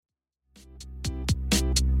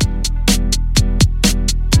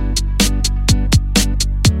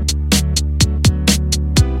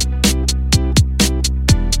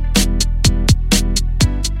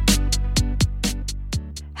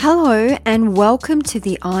Hello and welcome to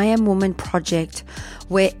the I Am Woman project,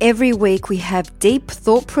 where every week we have deep,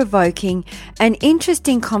 thought-provoking and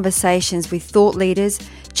interesting conversations with thought leaders,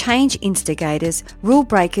 change instigators, rule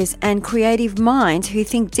breakers and creative minds who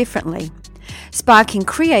think differently, sparking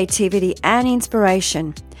creativity and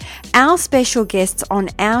inspiration. Our special guests on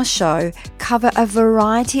our show cover a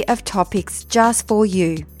variety of topics just for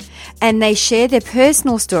you, and they share their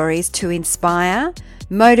personal stories to inspire,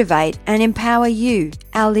 motivate and empower you,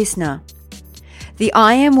 our listener. The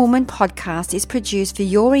I Am Woman podcast is produced for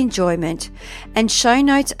your enjoyment, and show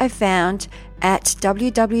notes are found at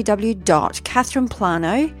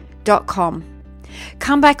www.catherineplano.com.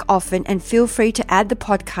 Come back often and feel free to add the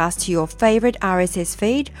podcast to your favourite RSS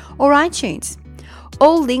feed or iTunes.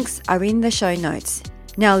 All links are in the show notes.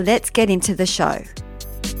 Now let's get into the show.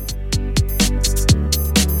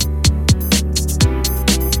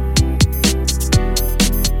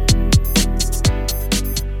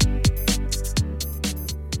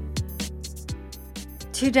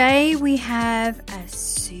 Today we have a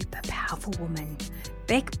super powerful woman,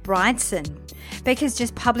 Bec Brideson. Bec has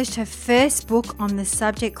just published her first book on the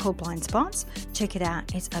subject called Blind Spots. Check it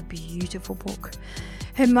out, it's a beautiful book.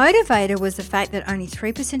 Her motivator was the fact that only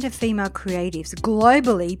 3% of female creatives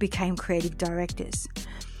globally became creative directors.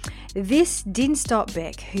 This didn't stop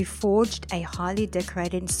Bec, who forged a highly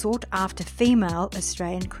decorated and sought-after female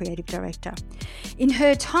Australian creative director. In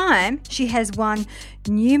her time, she has won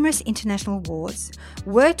numerous international awards,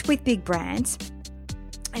 worked with big brands,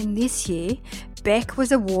 and this year, Bec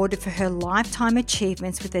was awarded for her lifetime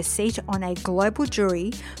achievements with a seat on a global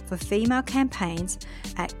jury for female campaigns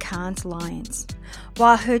at Cannes Lions.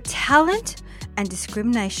 While her talent and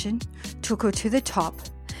discrimination took her to the top,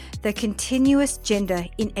 the continuous gender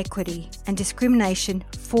inequity and discrimination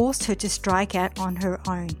forced her to strike out on her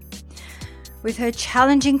own. With her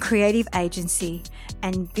challenging creative agency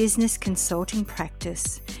and business consulting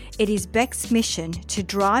practice, it is Bec's mission to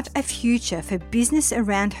drive a future for business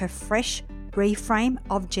around her fresh reframe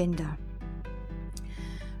of gender.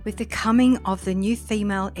 With the coming of the new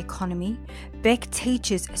female economy, Bec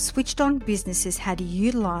teaches switched-on businesses how to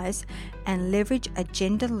utilise and leverage a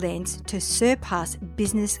gender lens to surpass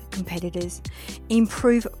business competitors,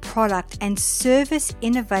 improve product and service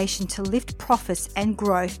innovation to lift profits and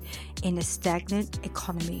growth in a stagnant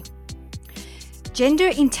economy. Gender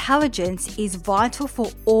intelligence is vital for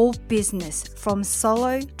all business, from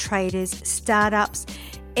solo traders, startups,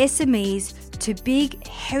 SMEs to big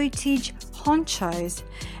heritage honchos,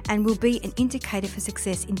 and will be an indicator for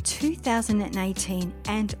success in 2018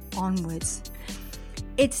 and onwards.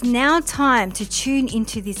 It's now time to tune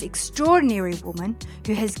into this extraordinary woman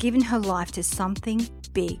who has given her life to something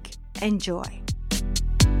big. Enjoy.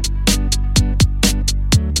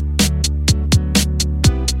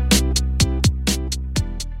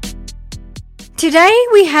 Today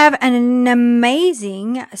we have an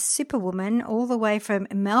amazing superwoman all the way from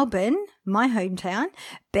Melbourne, my hometown,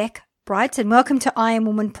 Bec Brideson. Welcome to I Am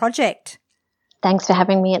Woman project. Thanks for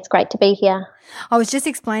having me. It's great to be here. I was just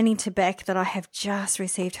explaining to Bec that I have just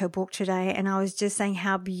received her book today, and I was just saying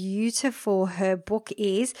how beautiful her book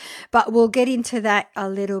is, but we'll get into that a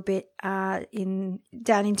little bit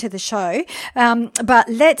down into the show. But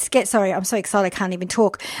let's get, sorry, I'm so excited I can't even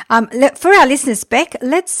talk. For our listeners, Bec,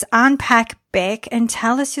 let's unpack Bec and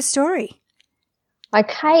tell us your story.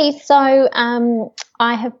 Okay, so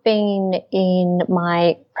I have been in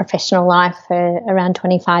my professional life for around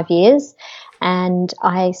 25 years, and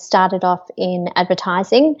I started off in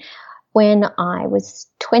advertising when I was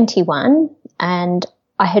 21, and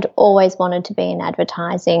I had always wanted to be in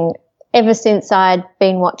advertising ever since I'd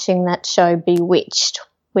been watching that show Bewitched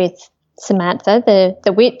with Samantha,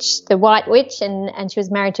 the witch, the white witch, and she was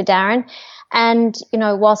married to Darren. And, you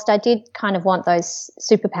know, whilst I did kind of want those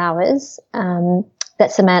superpowers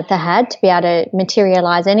that Samantha had to be able to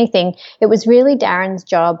materialise anything, it was really Darren's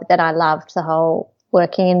job that I loved, the whole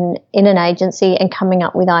working in an agency and coming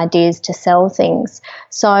up with ideas to sell things.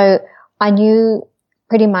 So I knew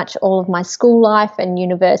pretty much all of my school life and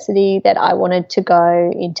university that I wanted to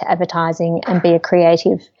go into advertising and be a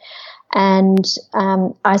creative. And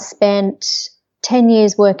I spent 10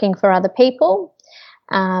 years working for other people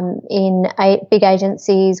in big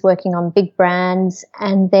agencies, working on big brands.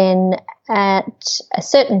 And then at a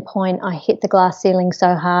certain point, I hit the glass ceiling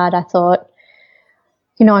so hard, I thought,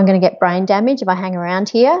 you know, I'm going to get brain damage if I hang around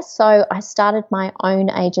here. So I started my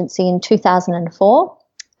own agency in 2004,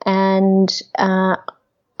 and I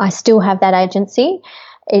still have that agency.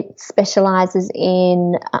 It specialises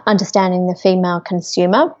in understanding the female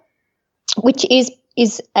consumer, which is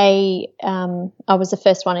is I was the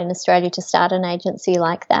first one in Australia to start an agency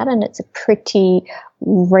like that, and it's a pretty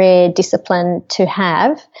rare discipline to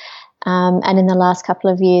have. And in the last couple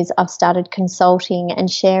of years, I've started consulting and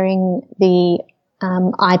sharing the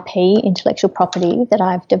IP, intellectual property, that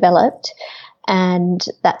I've developed. And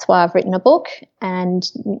that's why I've written a book. And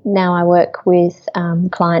now I work with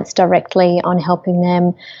clients directly on helping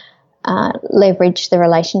them leverage the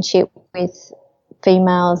relationship with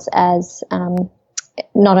females as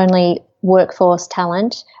not only workforce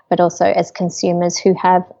talent, but also as consumers who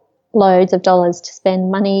have loads of dollars to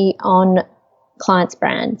spend money on clients'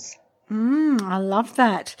 brands. I love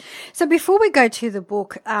that. So before we go to the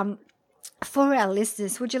book, for our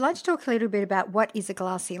listeners, would you like to talk a little bit about what is a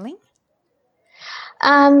glass ceiling?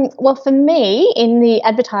 Well, for me, in the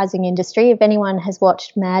advertising industry, if anyone has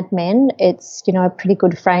watched Mad Men, it's, a pretty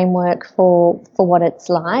good framework for what it's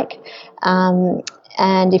like.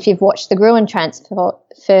 And if you've watched the Gruen Transfer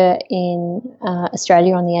in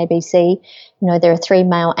Australia on the ABC, there are 3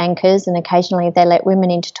 male anchors, and occasionally they let women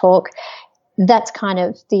in to talk. That's kind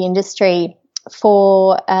of the industry.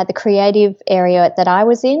 For the creative area that I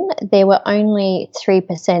was in, there were only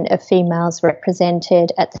 3% of females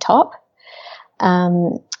represented at the top.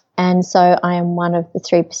 And so I am one of the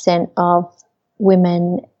 3% of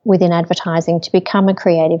women within advertising to become a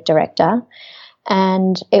creative director.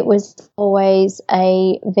 And it was always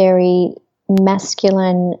a very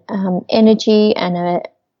masculine energy and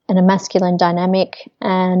a masculine dynamic.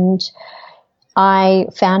 And I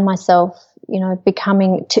found myself, in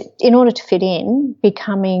order to fit in,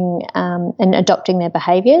 becoming and adopting their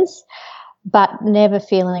behaviours, but never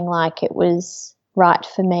feeling like it was right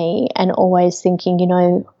for me, and always thinking,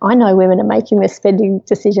 I know women are making the spending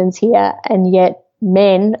decisions here, and yet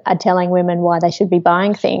men are telling women why they should be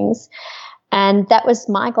buying things. And that was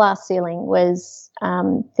my glass ceiling, was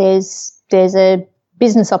there's a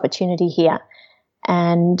business opportunity here.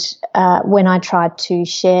 And when I tried to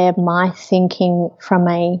share my thinking from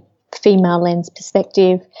a female lens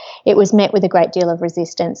perspective, it was met with a great deal of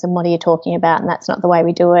resistance. And what are you talking about? And that's not the way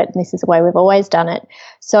we do it. And this is the way we've always done it.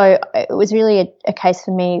 So it was really a case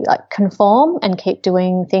for me, like, conform and keep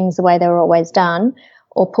doing things the way they were always done,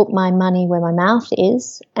 or put my money where my mouth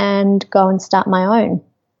is and go and start my own.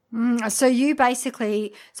 So you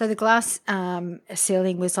basically, the glass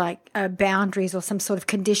ceiling was like boundaries or some sort of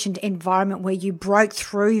conditioned environment where you broke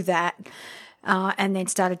through that and then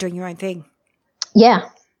started doing your own thing. Yeah.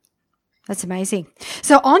 That's amazing.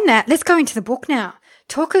 So on that, let's go into the book now.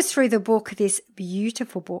 Talk us through the book, this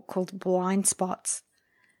beautiful book called Blind Spots.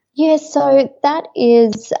 Yeah, so that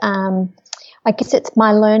is, I guess it's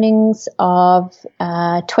my learnings of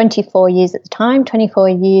 24 years at the time, 24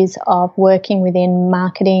 years of working within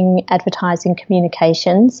marketing, advertising,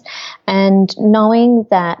 communications, and knowing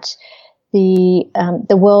that the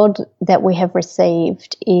world that we have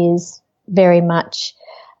received is very much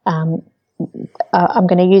I'm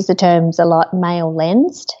going to use the terms a lot,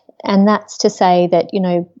 male-lensed, and that's to say that,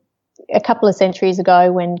 a couple of centuries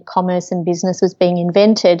ago when commerce and business was being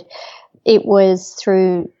invented, it was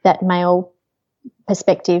through that male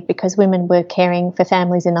perspective, because women were caring for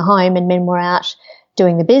families in the home and men were out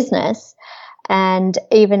doing the business. And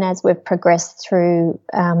even as we've progressed through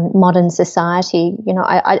modern society,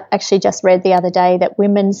 I actually just read the other day that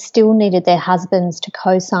women still needed their husbands to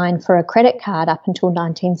co-sign for a credit card up until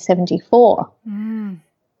 1974.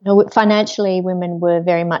 Financially, women were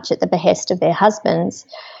very much at the behest of their husbands.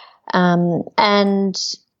 And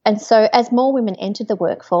so as more women entered the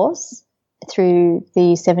workforce through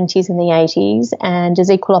the 70s and the 80s, and as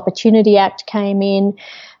Equal Opportunity Act came in,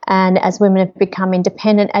 and as women have become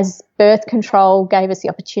independent, as birth control gave us the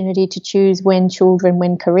opportunity to choose when children,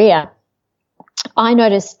 when career, I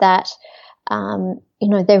noticed that,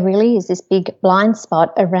 there really is this big blind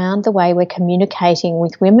spot around the way we're communicating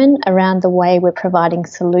with women, around the way we're providing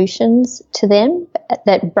solutions to them,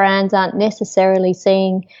 that brands aren't necessarily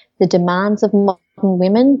seeing the demands of modern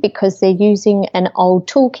women because they're using an old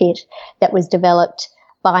toolkit that was developed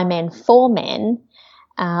by men for men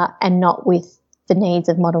and not with the needs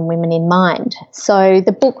of modern women in mind. So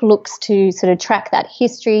the book looks to sort of track that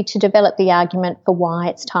history, to develop the argument for why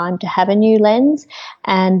it's time to have a new lens,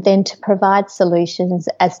 and then to provide solutions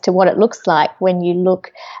as to what it looks like when you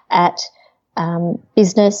look at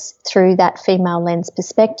business through that female lens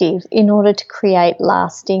perspective, in order to create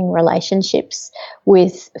lasting relationships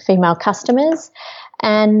with female customers.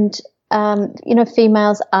 And,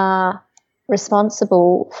 females are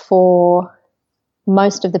responsible for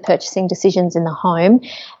most of the purchasing decisions in the home,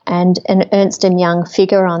 and an Ernst & Young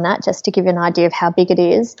figure on that, just to give you an idea of how big it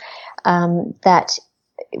is, that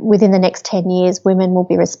within the next 10 years, women will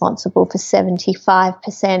be responsible for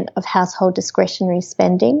 75% of household discretionary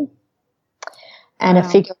spending. And Wow. a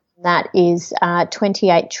figure that is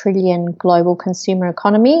 28 trillion global consumer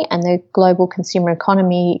economy, and the global consumer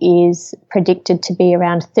economy is predicted to be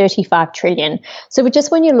around 35 trillion. So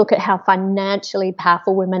just when you look at how financially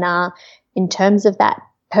powerful women are in terms of that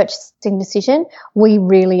purchasing decision, we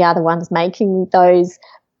really are the ones making those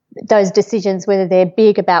decisions, whether they're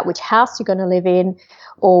big about which house you're going to live in,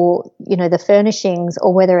 or, you know, the furnishings,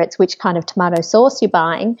 or whether it's which kind of tomato sauce you're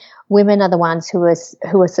buying. Women are the ones who are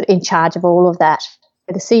sort of in charge of all of that.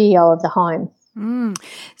 The CEO of the home.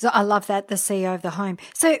 So I love that, the CEO of the home.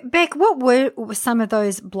 So, Bec, what were some of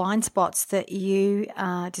those blind spots that you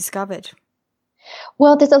discovered?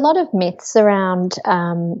 Well, there's a lot of myths around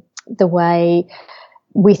the way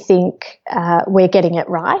we think we're getting it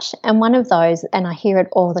right. And one of those, and I hear it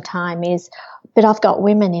all the time, is, but I've got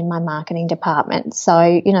women in my marketing department, so,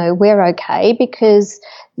 you know, we're okay because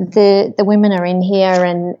the women are in here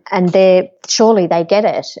and surely they get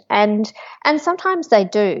it. And sometimes they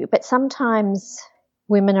do, but sometimes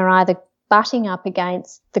women are either butting up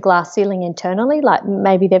against the glass ceiling internally, like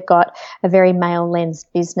maybe they've got a very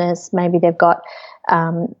male-lensed business, maybe they've got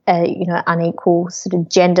unequal sort of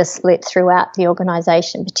gender split throughout the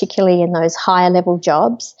organisation, particularly in those higher level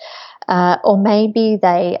jobs, or maybe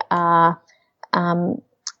they are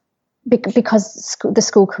because the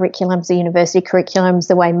school curriculums, the university curriculums,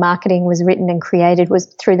 the way marketing was written and created was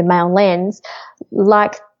through the male lens.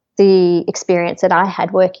 Like the experience that I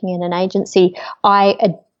had working in an agency, I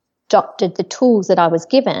adopted the tools that I was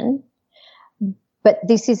given, but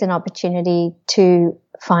this is an opportunity to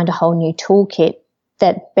find a whole new toolkit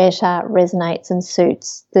that better resonates and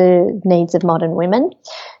suits the needs of modern women.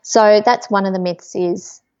 So that's one of the myths,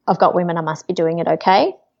 is I've got women, I must be doing it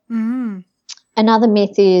okay. Mm-hmm. Another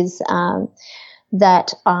myth is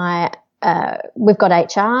that we've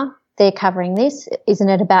got HR, they're covering this. Isn't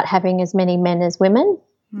it about having as many men as women?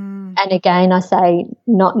 And again, I say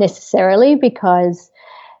not necessarily, because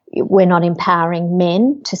we're not empowering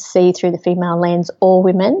men to see through the female lens, or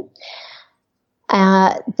women.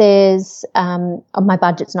 There's my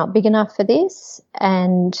budget's not big enough for this,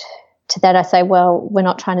 and to that I say, well, we're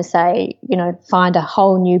not trying to say, you know, find a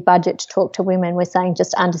whole new budget to talk to women. We're saying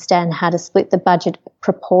just understand how to split the budget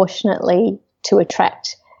proportionately to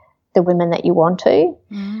attract the women that you want to.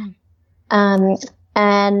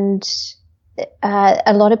 And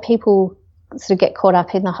a lot of people sort of get caught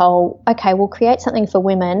up in the whole, okay, we'll create something for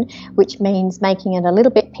women, which means making it a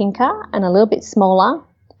little bit pinker and a little bit smaller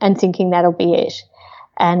and thinking that'll be it.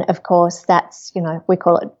 And, of course, that's, you know, we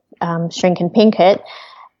call it shrink and pink it.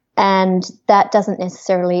 And that doesn't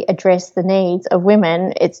necessarily address the needs of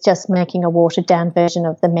women. It's just making a watered-down version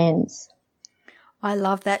of the men's. I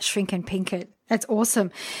love that, shrink and pink it. That's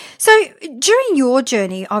awesome. So during your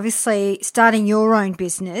journey, obviously starting your own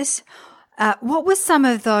business, what were some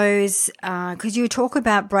of those, because you talk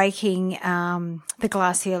about breaking the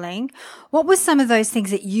glass ceiling, what were some of those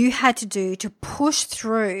things that you had to do to push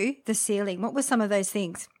through the ceiling? What were some of those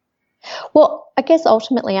things? Well, I guess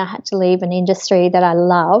ultimately I had to leave an industry that I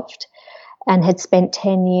loved and had spent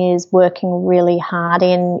 10 years working really hard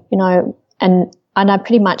in, you know, and I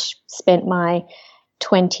pretty much spent my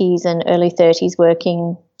 20s and early 30s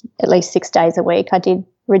working at least 6 days a week. I did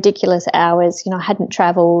ridiculous hours. You know, I hadn't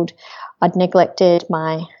travelled. I'd neglected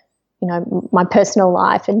my personal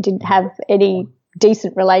life and didn't have any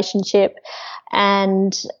decent relationship.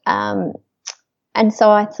 And so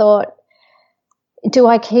I thought, do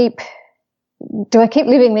I keep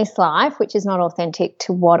living this life, which is not authentic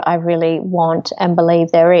to what I really want and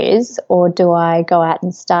believe there is, or do I go out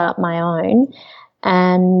and start my own?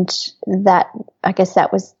 And that, I guess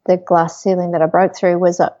that was the glass ceiling that I broke through,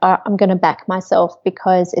 was I'm going to back myself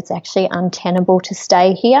because it's actually untenable to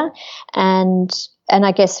stay here. And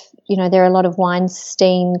I guess, you know, there are a lot of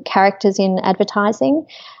Weinstein characters in advertising,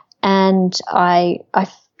 and I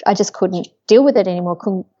just couldn't deal with it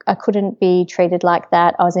anymore. I couldn't be treated like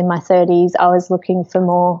that. I was in my 30s. I was looking for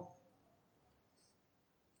more.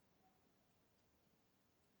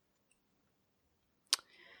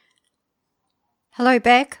 Hello,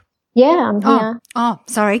 Bec. Yeah, I'm here. Oh,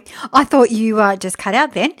 sorry. I thought you just cut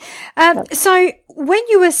out then. So when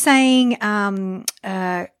you were saying,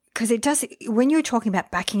 because it does, when you're talking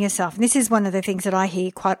about backing yourself, and this is one of the things that I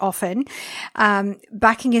hear quite often,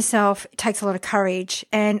 backing yourself takes a lot of courage.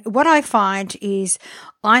 And what I find is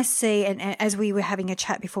I see, and as we were having a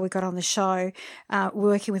chat before we got on the show,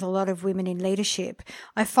 working with a lot of women in leadership,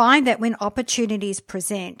 I find that when opportunities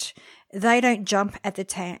present, they don't jump at the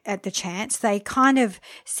chance. They kind of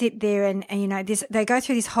sit there and you know, they go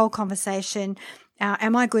through this whole conversation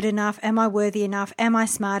am I good enough? Am I worthy enough? Am I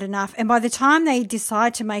smart enough? And by the time they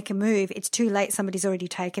decide to make a move, it's too late. Somebody's already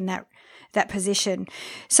taken that position.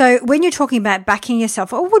 So when you're talking about backing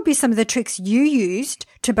yourself, what would be some of the tricks you used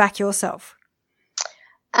to back yourself?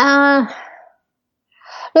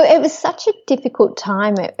 Look, it was such a difficult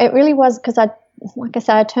time. It really was, because like I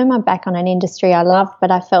said, I turned my back on an industry I loved,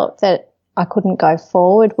 but I felt that I couldn't go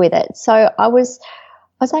forward with it. So I was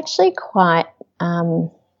actually quite, I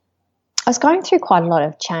was going through quite a lot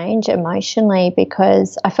of change emotionally,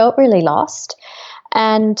 because I felt really lost.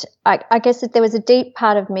 And I guess that there was a deep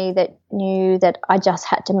part of me that knew that I just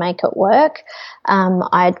had to make it work.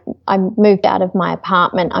 I moved out of my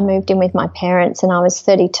apartment. I moved in with my parents, and I was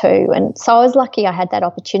 32. And so I was lucky I had that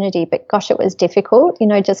opportunity. But gosh, it was difficult,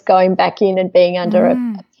 just going back in and being under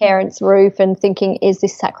a parent's roof and thinking, is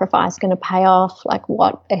this sacrifice going to pay off? Like,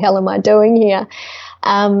 what the hell am I doing here?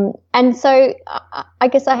 And so I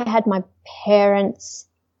guess I had my parents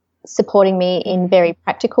supporting me in very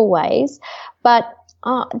practical ways, but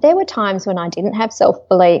there were times when I didn't have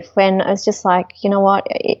self-belief, when I was just like, you know what,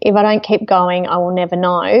 if I don't keep going, I will never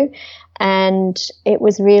know. And it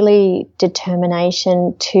was really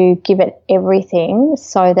determination to give it everything,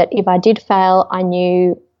 so that if I did fail, I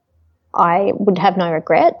knew I would have no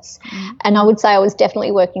regrets. And I would say I was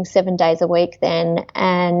definitely working 7 days a week then,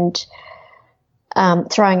 and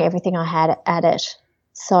throwing everything I had at it.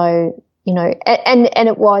 So, and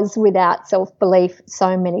it was without self-belief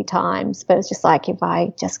so many times, but it's just like, if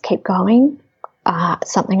I just keep going,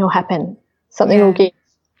 something will happen, something will give.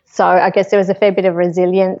 So I guess there was a fair bit of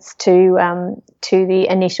resilience to the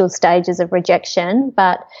initial stages of rejection,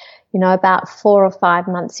 but, about 4 or 5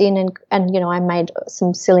 months in, and I made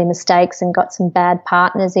some silly mistakes and got some bad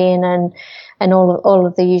partners in, and all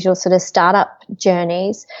of the usual sort of startup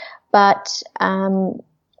journeys. But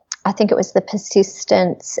I think it was the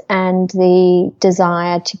persistence and the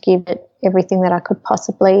desire to give it everything that I could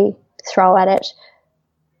possibly throw at it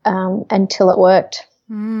until it worked.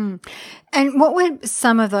 And what were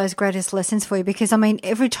some of those greatest lessons for you? Because,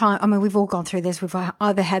 every time, we've all gone through this. We've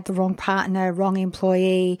either had the wrong partner, wrong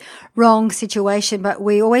employee, wrong situation, but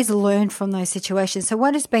we always learn from those situations. So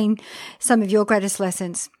what has been some of your greatest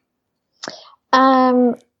lessons?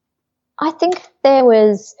 I think there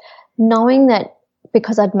was knowing that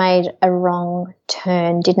because I'd made a wrong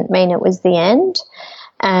turn didn't mean it was the end,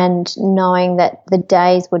 and knowing that the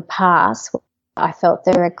days would pass, I felt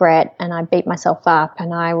the regret and I beat myself up,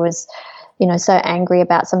 and I was, so angry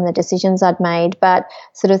about some of the decisions I'd made, but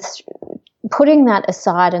sort of putting that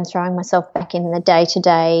aside and throwing myself back in the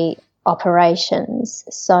day-to-day operations,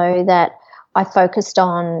 so that I focused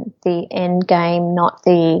on the end game, not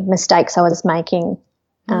the mistakes I was making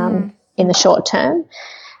in the short term.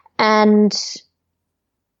 And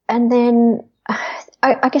then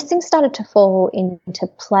I guess things started to fall into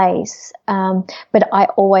place, but I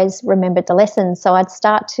always remembered the lessons. So I'd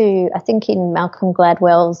start to, I think in Malcolm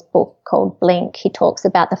Gladwell's book called Blink, he talks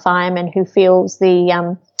about the fireman who feels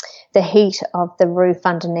the heat of the roof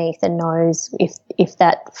underneath and knows if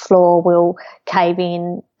that floor will cave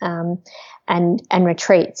in and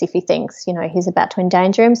retreats if he thinks, he's about to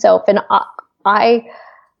endanger himself. And I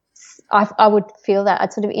would feel that.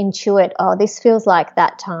 I'd sort of intuit, this feels like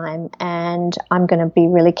that time, and I'm going to be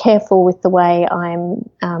really careful with the way I'm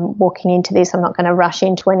walking into this. I'm not going to rush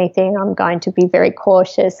into anything. I'm going to be very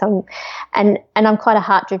cautious. And I'm quite a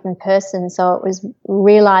heart-driven person, so it was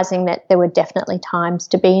realising that there were definitely times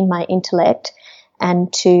to be in my intellect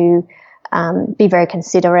and to be very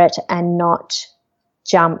considerate and not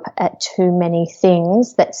jump at too many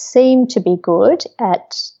things that seem to be good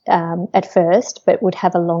at first, but would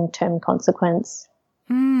have a long-term consequence.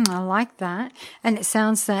 I like that. And it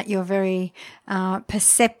sounds that you're very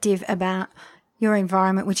perceptive about your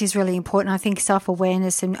environment, which is really important. I think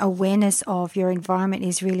self-awareness and awareness of your environment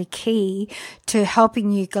is really key to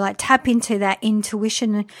helping you tap into that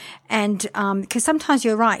intuition. And because sometimes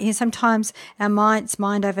you're right, sometimes our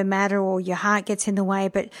mind over matter, or your heart gets in the way,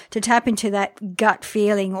 but to tap into that gut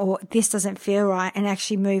feeling, or this doesn't feel right, and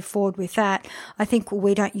actually move forward with that, I think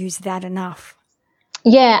we don't use that enough.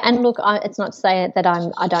 Yeah, and look, it's not to say that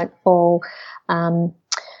I don't fall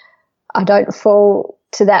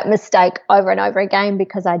to that mistake over and over again,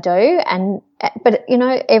 because I do. But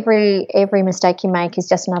every mistake you make is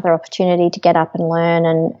just another opportunity to get up and learn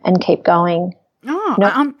and keep going.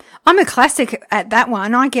 I'm a classic at that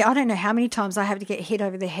one. I don't know how many times I have to get hit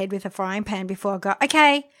over the head with a frying pan before I go,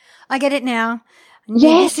 okay, I get it now.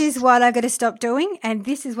 Yes. This is what I've got to stop doing, and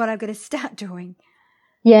this is what I've got to start doing.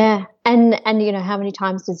 Yeah, and how many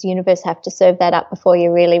times does the universe have to serve that up before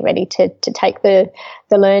you're really ready to take the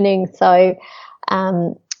learning? So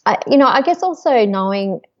I guess also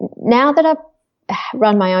knowing now that I've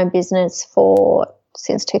run my own business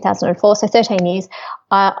since 2004, so 13 years,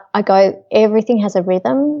 I go, everything has a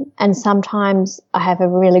rhythm, and sometimes I have a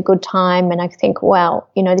really good time and I think, well,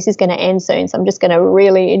 this is going to end soon, so I'm just going to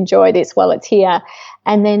really enjoy this while it's here.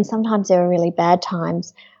 And then sometimes there are really bad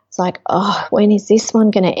times. It's like, oh, when is this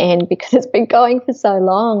one going to end? Because it's been going for so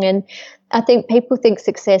long. And I think people think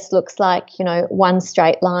success looks like, one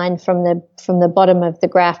straight line from the bottom of the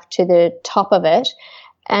graph to the top of it.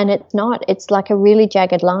 And it's not. It's like a really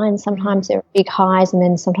jagged line. Sometimes there are big highs, and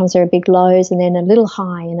then sometimes there are big lows, and then a little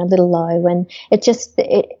high and a little low. And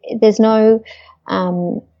there's no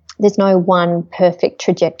one perfect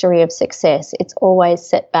trajectory of success. It's always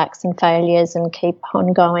setbacks and failures and keep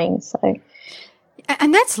on going. So.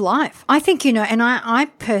 And that's life. I think, and I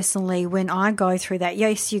personally, when I go through that,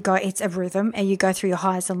 yes, it's a rhythm and you go through your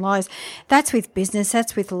highs and lows. That's with business,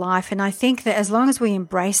 that's with life. And I think that as long as we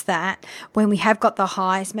embrace that, when we have got the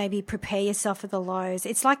highs, maybe prepare yourself for the lows.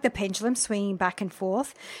 It's like the pendulum swinging back and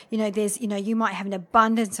forth. You might have an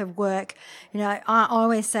abundance of work. I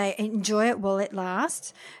always say enjoy it while it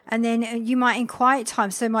lasts. And then you might in quiet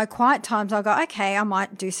times. So my quiet times, I go, okay, I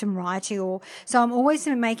might do some writing so I'm always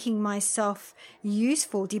making myself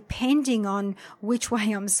useful depending on which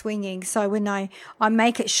way I'm swinging. So when I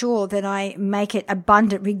make it sure that I make it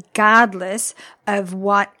abundant regardless of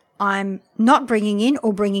what I'm not bringing in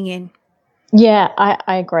or bringing in. Yeah,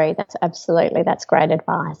 I agree. That's great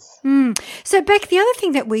advice. So, Bec, the other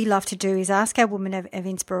thing that we love to do is ask our women of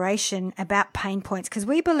inspiration about pain points, because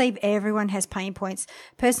we believe everyone has pain points,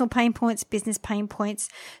 personal pain points, business pain points.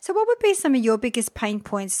 So what would be some of your biggest pain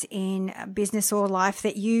points in business or life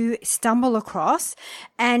that you stumble across,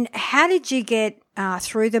 and how did you get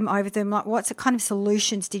through them, over them? Like, what kind of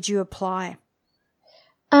solutions did you apply?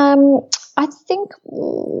 I think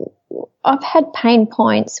I've had pain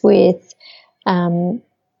points with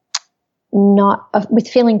with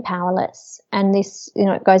feeling powerless, and this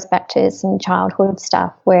it goes back to some childhood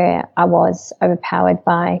stuff where I was overpowered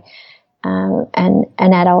by an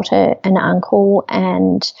adult, an uncle,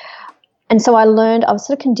 and so I was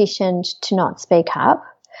sort of conditioned to not speak up.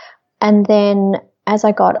 And then as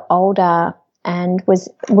I got older and was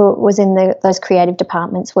in those creative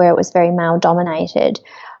departments where it was very male dominated,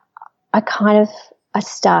 I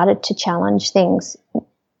started to challenge things,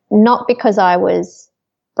 not because I was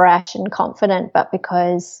brash and confident, but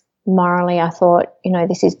because morally I thought,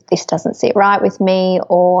 this doesn't sit right with me,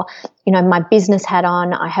 or, my business hat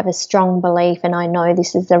on, I have a strong belief and I know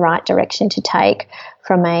this is the right direction to take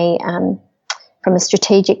from a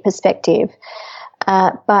strategic perspective.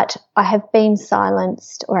 But I have been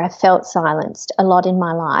silenced, or I felt silenced a lot in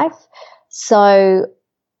my life. So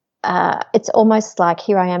it's almost like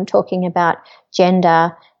here I am talking about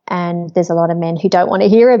gender, and there's a lot of men who don't want to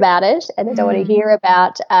hear about it, and they don't want to hear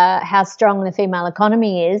about how strong the female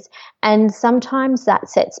economy is. And sometimes that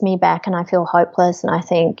sets me back and I feel hopeless, and I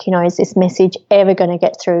think, is this message ever going to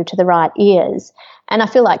get through to the right ears? And I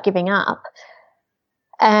feel like giving up.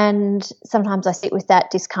 And sometimes I sit with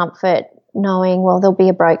that discomfort, knowing, well, there'll be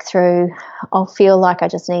a breakthrough. I'll feel like I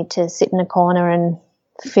just need to sit in a corner and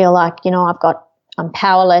feel like, I'm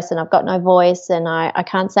powerless and I've got no voice and I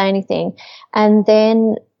can't say anything. And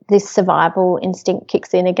then this survival instinct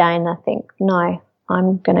kicks in again. I think, no,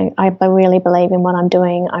 I really believe in what I'm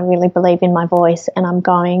doing. I really believe in my voice, and I'm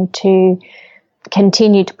going to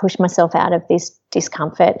continue to push myself out of this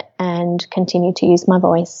discomfort and continue to use my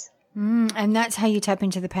voice. And that's how you tap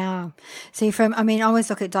into the power. See, I always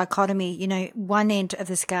look at dichotomy, one end of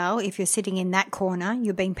the scale, if you're sitting in that corner,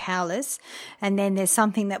 you're being powerless. And then there's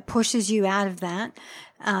something that pushes you out of that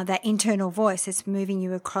internal voice that's moving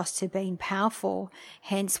you across to being powerful,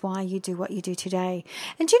 hence why you do what you do today.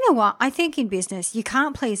 And do you know what? I think in business, you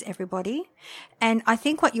can't please everybody. And I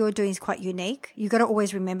think what you're doing is quite unique. You've got to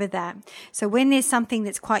always remember that. So when there's something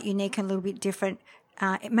that's quite unique and a little bit different,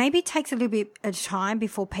 it maybe takes a little bit of time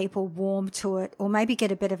before people warm to it, or maybe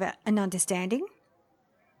get a bit of an understanding.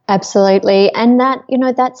 Absolutely. And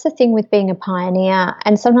that's the thing with being a pioneer.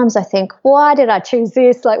 And sometimes I think, why did I choose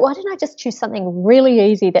this? Like, why didn't I just choose something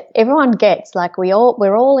really easy that everyone gets? Like, we're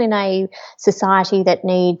all in a society that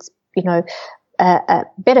needs, a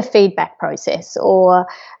better feedback process, or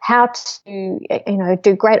how to,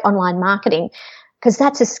 do great online marketing, because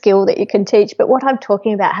that's a skill that you can teach. But what I'm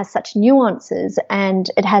talking about has such nuances, and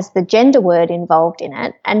it has the gender word involved in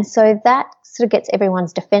it. And so that sort of gets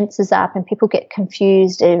everyone's defenses up, and people get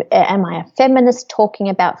confused. Am I a feminist talking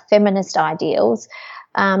about feminist ideals?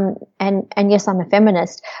 And yes, I'm a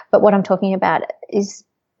feminist, but what I'm talking about is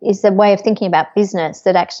is the way of thinking about business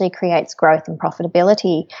that actually creates growth and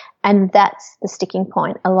profitability. And that's the sticking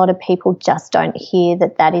point. A lot of people just don't hear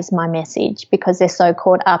that that is my message because they're so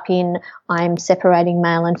caught up in I'm separating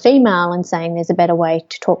male and female and saying there's a better way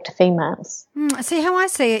to talk to females. See how I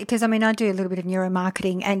see it, because I mean I do a little bit of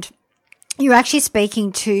neuromarketing, and you're actually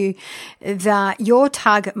speaking to your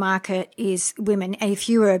target market is women. If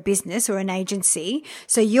you were a business or an agency,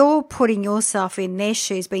 so you're putting yourself in their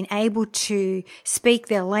shoes, being able to speak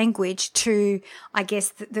their language to, I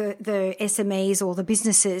guess, the SMEs or the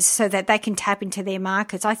businesses so that they can tap into their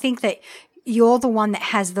markets. I think that you're the one that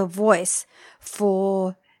has the voice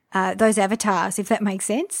for those avatars, if that makes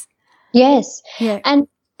sense. Yes. Yeah. And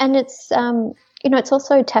it's, it's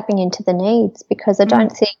also tapping into the needs, because I don't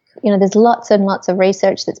think, there's lots and lots of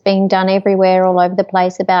research that's being done everywhere all over the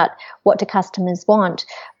place about what do customers want,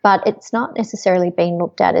 but it's not necessarily being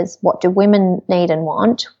looked at as what do women need and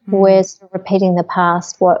want. We're sort of repeating the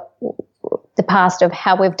past of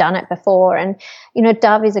how we've done it before. And,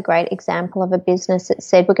 Dove is a great example of a business that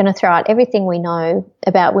said we're going to throw out everything we know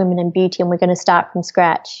about women and beauty and we're going to start from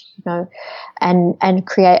scratch, and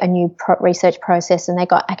create a new research process. And they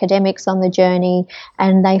got academics on the journey,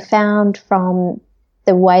 and they found from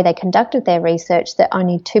the way they conducted their research that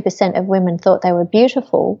only 2% of women thought they were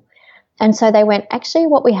beautiful. And so they went, actually,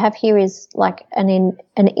 what we have here is like an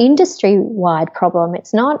industry-wide problem.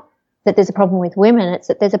 It's not that there's a problem with women, it's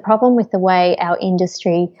that there's a problem with the way our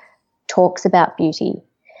industry talks about beauty.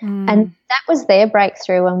 And that was their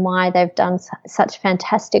breakthrough, and why they've done such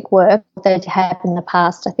fantastic work that have in the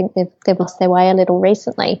past. I think they've lost their way a little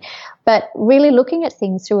recently. But really looking at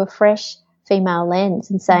things through a fresh female lens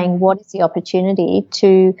and saying, what is the opportunity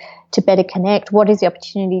to better connect? What is the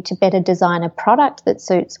opportunity to better design a product that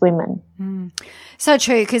suits women? So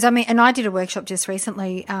true, because and I did a workshop just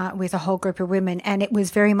recently with a whole group of women, and it was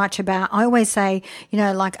very much about, I always say,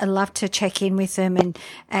 I love to check in with them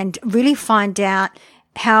and really find out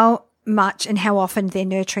how much and how often they're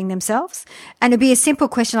nurturing themselves. And it'd be a simple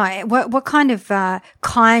question like, what kind of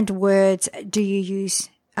kind words do you use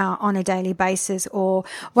on a daily basis, or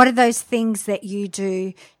what are those things that you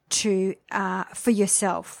do to for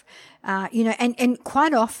yourself? And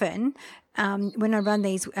quite often when I run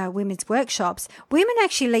these women's workshops, women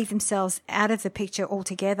actually leave themselves out of the picture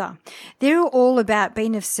altogether. They're all about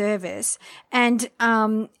being of service, and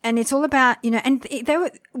it's all about, and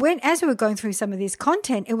as we were going through some of this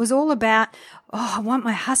content, it was all about, I want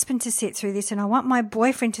my husband to sit through this and I want my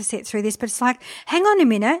boyfriend to sit through this, but it's like, hang on a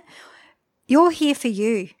minute, you're here for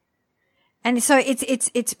you. And so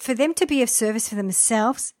it's for them to be of service for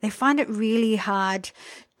themselves. They find it really hard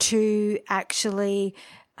to actually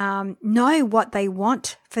know what they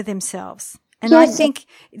want for themselves. And yes. I think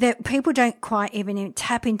that people don't quite even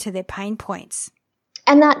tap into their pain points.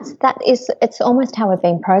 And it's almost how we've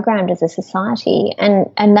been programmed as a society.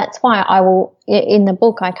 And that's why in the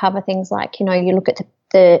book, I cover things like, you look at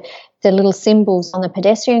the little symbols on the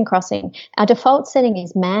pedestrian crossing. Our default setting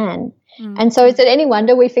is man. And so is it any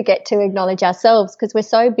wonder we forget to acknowledge ourselves, because we're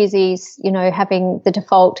so busy, having the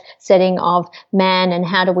default setting of man and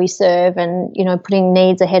how do we serve and, putting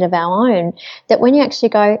needs ahead of our own, that when you actually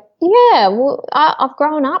go, yeah, well, I've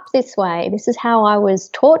grown up this way. This is how I was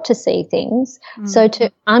taught to see things. So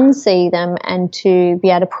to unsee them and to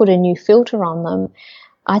be able to put a new filter on them,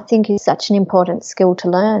 I think is such an important skill to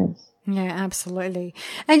learn. Yeah, absolutely.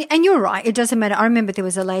 And you're right. It doesn't matter. I remember there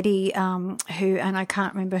was a lady who, and I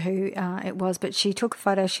can't remember who it was, but she took a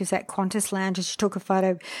photo. She was at Qantas Lounge and she took a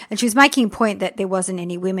photo, and she was making a point that there wasn't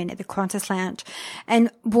any women at the Qantas Lounge. And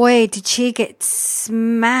boy, did she get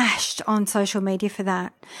smashed on social media for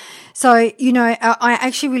that. So, I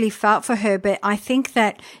actually really felt for her, but I think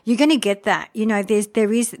that you're going to get that.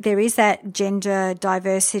 There is that gender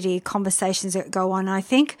diversity conversations that go on. I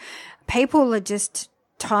think people are just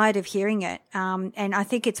tired of hearing it. And I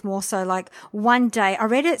think it's more so like one day, I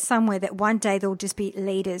read it somewhere that one day there'll just be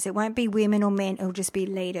leaders. It won't be women or men. It'll just be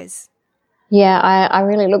leaders. Yeah, I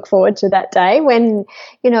really look forward to that day when,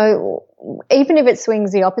 even if it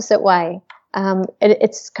swings the opposite way,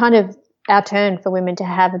 it's kind of our turn for women to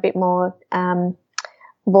have a bit more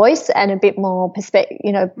voice and a bit more perspective,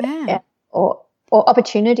 or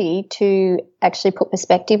opportunity to actually put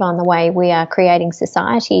perspective on the way we are creating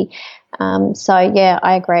society. So, yeah,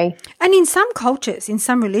 I agree. And in some cultures, in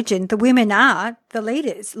some religion, the women are the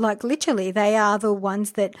leaders. Like literally, they are the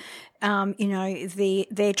ones that,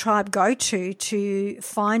 their tribe go to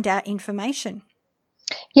find out information.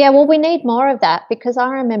 Yeah, well, we need more of that, because I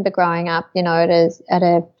remember growing up, at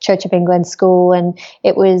a Church of England school, and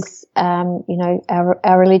it was,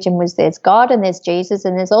 our religion was, there's God and there's Jesus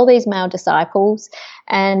and there's all these male disciples,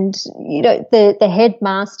 and the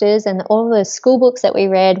headmasters and all the school books that we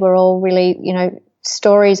read were all really,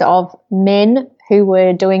 stories of men who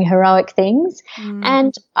were doing heroic things,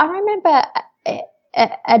 and I remember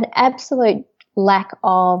an absolute lack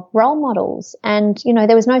of role models, and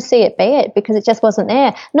there was no see it be it, because it just wasn't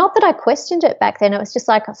there. Not that I questioned it back then, it was just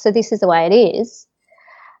like, so this is the way it is.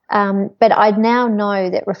 But I now know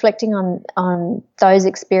that, reflecting on those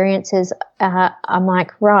experiences, I'm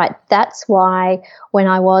like, right, that's why when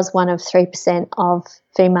I was one of 3% of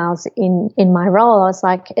females in my role, I was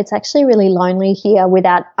like, it's actually really lonely here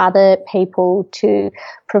without other people to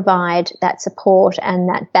provide that support and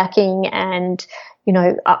that backing. And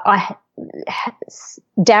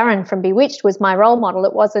Darren from Bewitched was my role model.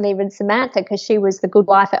 It wasn't even Samantha, because she was the good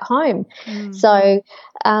wife at home. So,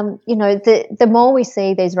 the more we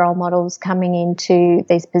see these role models coming into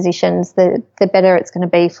these positions, the better it's going to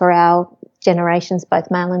be for our generations,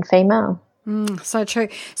 both male and female. So true.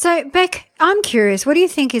 So, Bec, I'm curious, what do you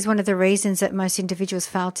think is one of the reasons that most individuals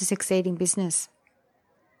fail to succeed in business?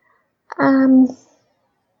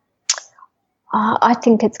 I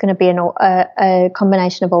think it's going to be a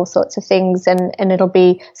combination of all sorts of things, and it'll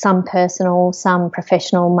be some personal, some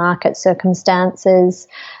professional, market circumstances,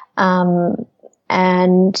 and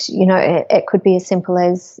it could be as simple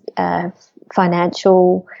as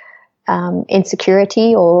financial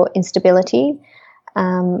insecurity or instability.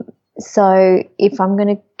 So if I'm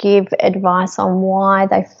going to give advice on why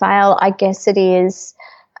they fail, I guess it is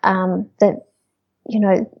that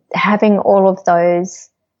having all of those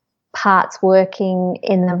parts working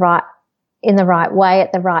in the right way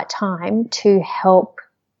at the right time to help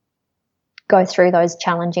go through those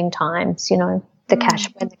challenging times. When the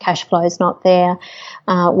cash flow is not there,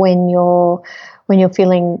 when you're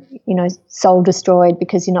feeling soul destroyed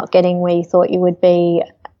because you're not getting where you thought you would be.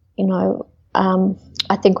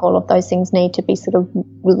 I think all of those things need to be sort of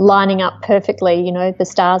lining up perfectly. The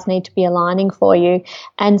stars need to be aligning for you,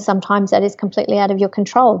 and sometimes that is completely out of your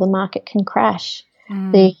control. The market can crash.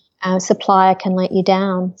 The supplier can let you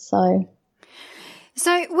down. So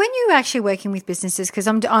when you're actually working with businesses, because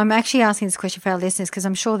I'm actually asking this question for our listeners because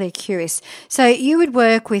I'm sure they're curious. So you would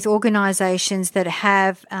work with organisations that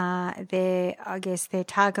have their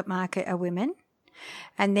target market are women,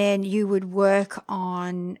 and then you would work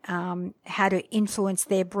on how to influence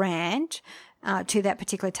their brand to that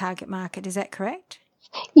particular target market. Is that correct?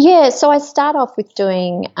 Yeah, so I start off with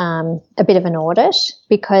doing a bit of an audit,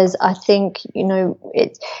 because I think,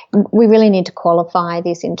 we really need to qualify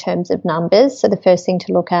this in terms of numbers. So the first thing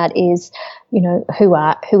to look at is,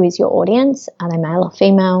 who is your audience? Are they male or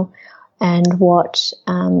female? And what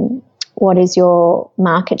is your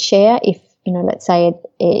market share? If, let's say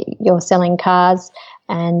you're selling cars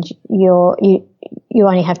and you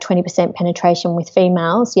only have 20% penetration with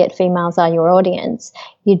females, yet females are your audience,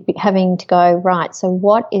 you'd be having to go, right, so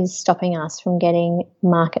what is stopping us from getting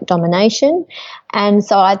market domination? And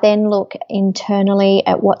so I then look internally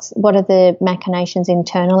at what are the machinations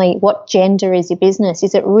internally. What gender is your business?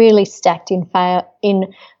 Is it really stacked in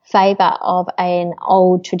favour of an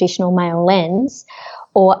old traditional male lens,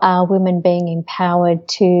 or are women being empowered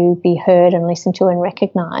to be heard and listened to and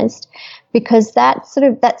recognised? Because that's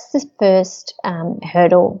the first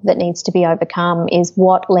hurdle that needs to be overcome, is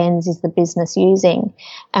what lens is the business using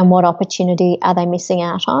and what opportunity are they missing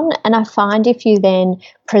out on? And I find if you then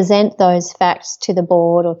present those facts to the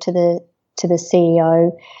board or to the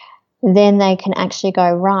CEO, then they can actually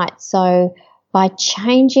go, right, so by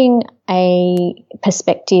changing a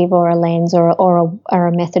perspective or a lens or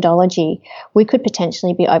a methodology, we could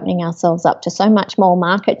potentially be opening ourselves up to so much more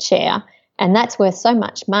market share, and that's worth so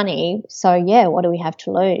much money. So, yeah, what do we have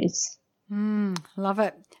to lose? Love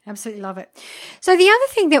it. Absolutely love it. So the other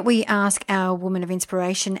thing that we ask our Women of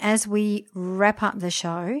Inspiration as we wrap up the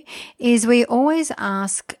show is we always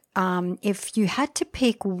ask if you had to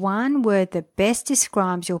pick one word that best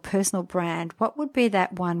describes your personal brand, what would be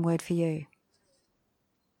that one word for you?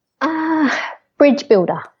 Bridge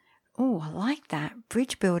builder. Oh, I like that.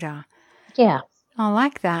 Bridge builder. Yeah. I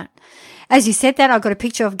like that. As you said that, I got a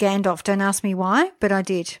picture of Gandalf. Don't ask me why, but I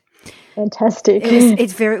did. Fantastic.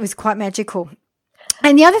 It was quite magical.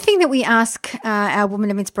 And the other thing that we ask our Women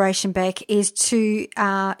of Inspiration, Bec, is to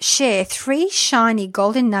share 3 shiny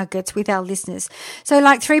golden nuggets with our listeners. So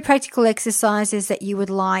like 3 practical exercises that you would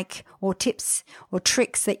like, or tips or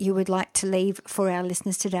tricks that you would like to leave for our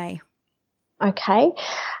listeners today. Okay.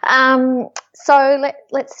 So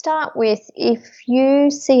let's start with, if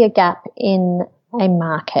you see a gap in a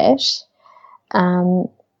market, and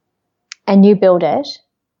you build it,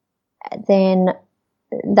 then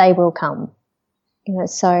they will come.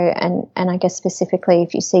 So, and I guess specifically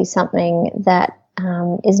if you see something that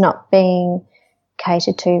is not being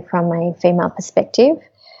catered to from a female perspective,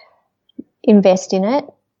 invest in it,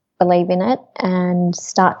 believe in it, and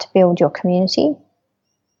start to build your community.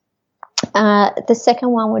 The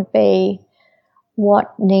second one would be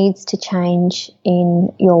what needs to change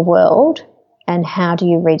in your world and how do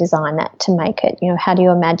you redesign that to make it, how do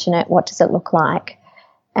you imagine it, what does it look like,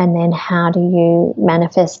 and then how do you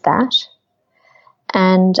manifest that?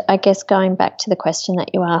 And I guess going back to the question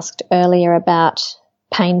that you asked earlier about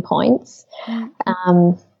pain points,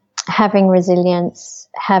 having resilience,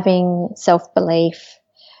 having self-belief,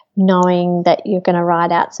 knowing that you're going to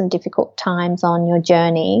ride out some difficult times on your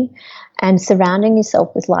journey, and surrounding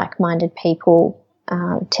yourself with like-minded people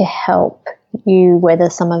to help you weather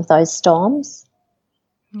some of those storms.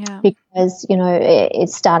 Yeah. Because,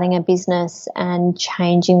 it's starting a business and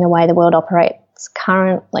changing the way the world operates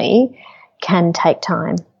currently can take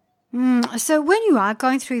time. So when you are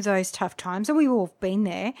going through those tough times, and we've all been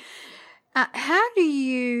there, how do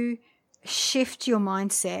you shift your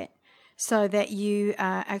mindset so that you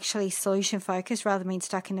are actually solution focused rather than being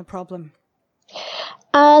stuck in the problem?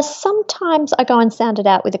 Sometimes I go and sound it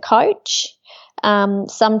out with a coach.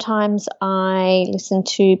 Sometimes I listen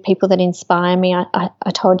to people that inspire me. I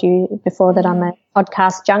told you before that I'm a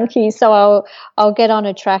podcast junkie, so I'll get on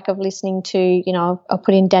a track of listening to, I'll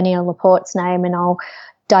put in Danielle Laporte's name and I'll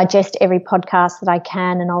digest every podcast that I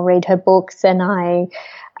can, and I'll read her books, and I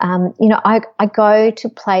go to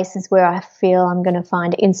places where I feel I'm going to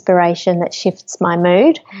find inspiration that shifts my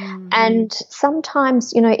mood. And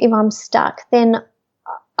sometimes, if I'm stuck, then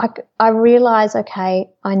I realize, okay,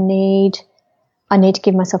 I need to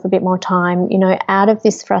give myself a bit more time, out of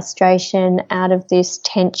this frustration, out of this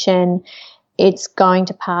tension. It's going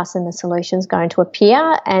to pass and the solution's going to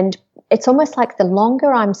appear. And it's almost like the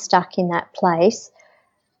longer I'm stuck in that place,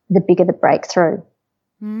 the bigger the breakthrough.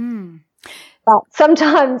 But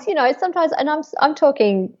sometimes, and I'm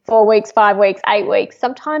talking 4 weeks, 5 weeks, 8 weeks.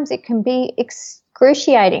 Sometimes it can be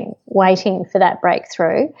excruciating waiting for that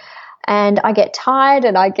breakthrough. And I get tired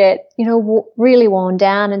and I get, really worn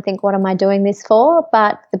down and think, what am I doing this for?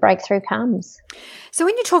 But the breakthrough comes. So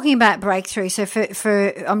when you're talking about breakthrough, so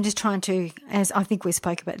for I'm just trying to, as I think we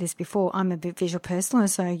spoke about this before, I'm a bit visual person, and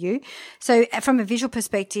so are you. So from a visual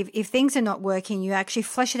perspective, if things are not working, you actually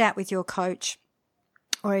flesh it out with your coach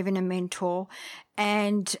or even a mentor.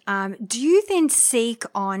 And do you then seek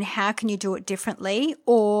on how can you do it differently,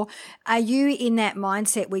 or are you in that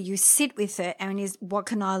mindset where you sit with it and what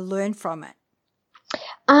can I learn from it?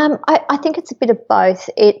 I think it's a bit of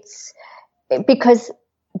both. It's because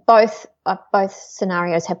both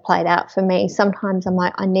scenarios have played out for me. Sometimes I'm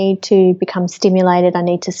like, I need to become stimulated. I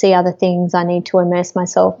need to see other things. I need to immerse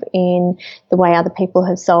myself in the way other people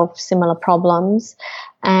have solved similar problems.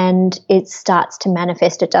 And it starts to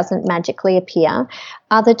manifest. It doesn't magically appear.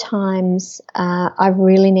 Other times I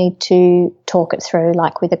really need to talk it through,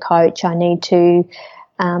 like with a coach. I need to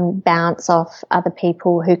bounce off other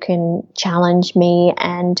people who can challenge me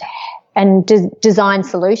and design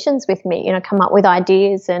solutions with me, come up with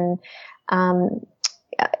ideas. And,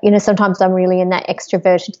 sometimes I'm really in that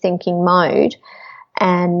extroverted thinking mode.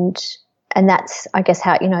 And that's, I guess,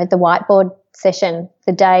 how, the whiteboard session,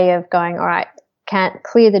 the day of going, all right, can't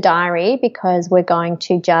clear the diary because we're going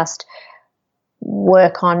to just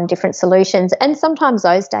work on different solutions. And sometimes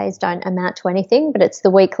those days don't amount to anything, but it's the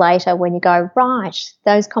week later when you go, right,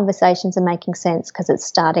 those conversations are making sense because it's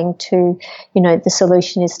starting to, the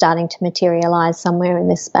solution is starting to materialize somewhere in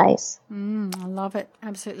this space. I love it.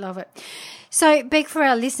 Absolutely love it. So, Bec, for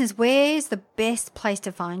our listeners, where's the best place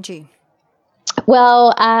to find you?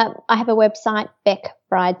 Well, I have a website,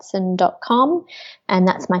 becbrideson.com, and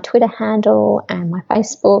that's my Twitter handle and my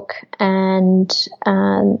Facebook, and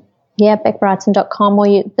becbrideson.com, or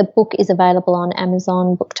the book is available on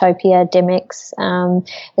Amazon, Booktopia, Demix.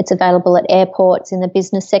 It's available at airports in the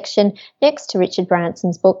business section next to Richard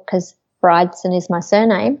Branson's book because Brideson is my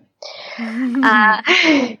surname.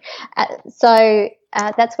 So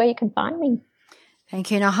that's where you can find me. Thank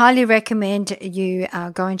you. And I highly recommend you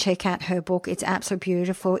go and check out her book. It's absolutely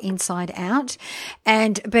beautiful, inside out.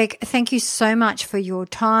 And Bec, thank you so much for your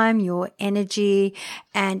time, your energy,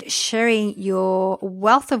 and sharing your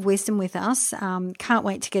wealth of wisdom with us. Can't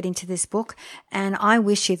wait to get into this book. And I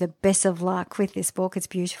wish you the best of luck with this book. It's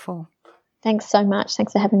beautiful. Thanks so much.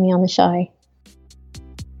 Thanks for having me on the show.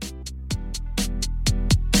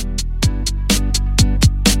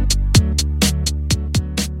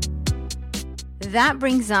 That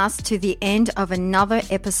brings us to the end of another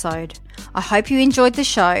episode. I hope you enjoyed the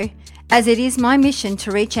show, as it is my mission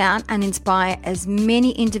to reach out and inspire as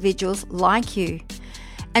many individuals like you.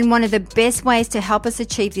 And one of the best ways to help us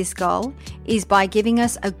achieve this goal is by giving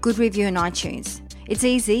us a good review on iTunes. It's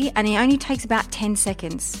easy and it only takes about 10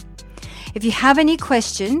 seconds. If you have any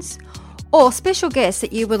questions or special guests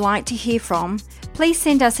that you would like to hear from, please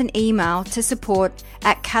send us an email to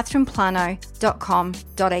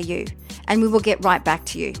support@catherineplano.com.au and we will get right back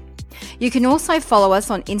to you. You can also follow us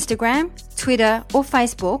on Instagram, Twitter or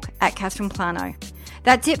Facebook @Catherine Plano.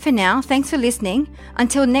 That's it for now. Thanks for listening.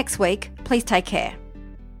 Until next week, please take care.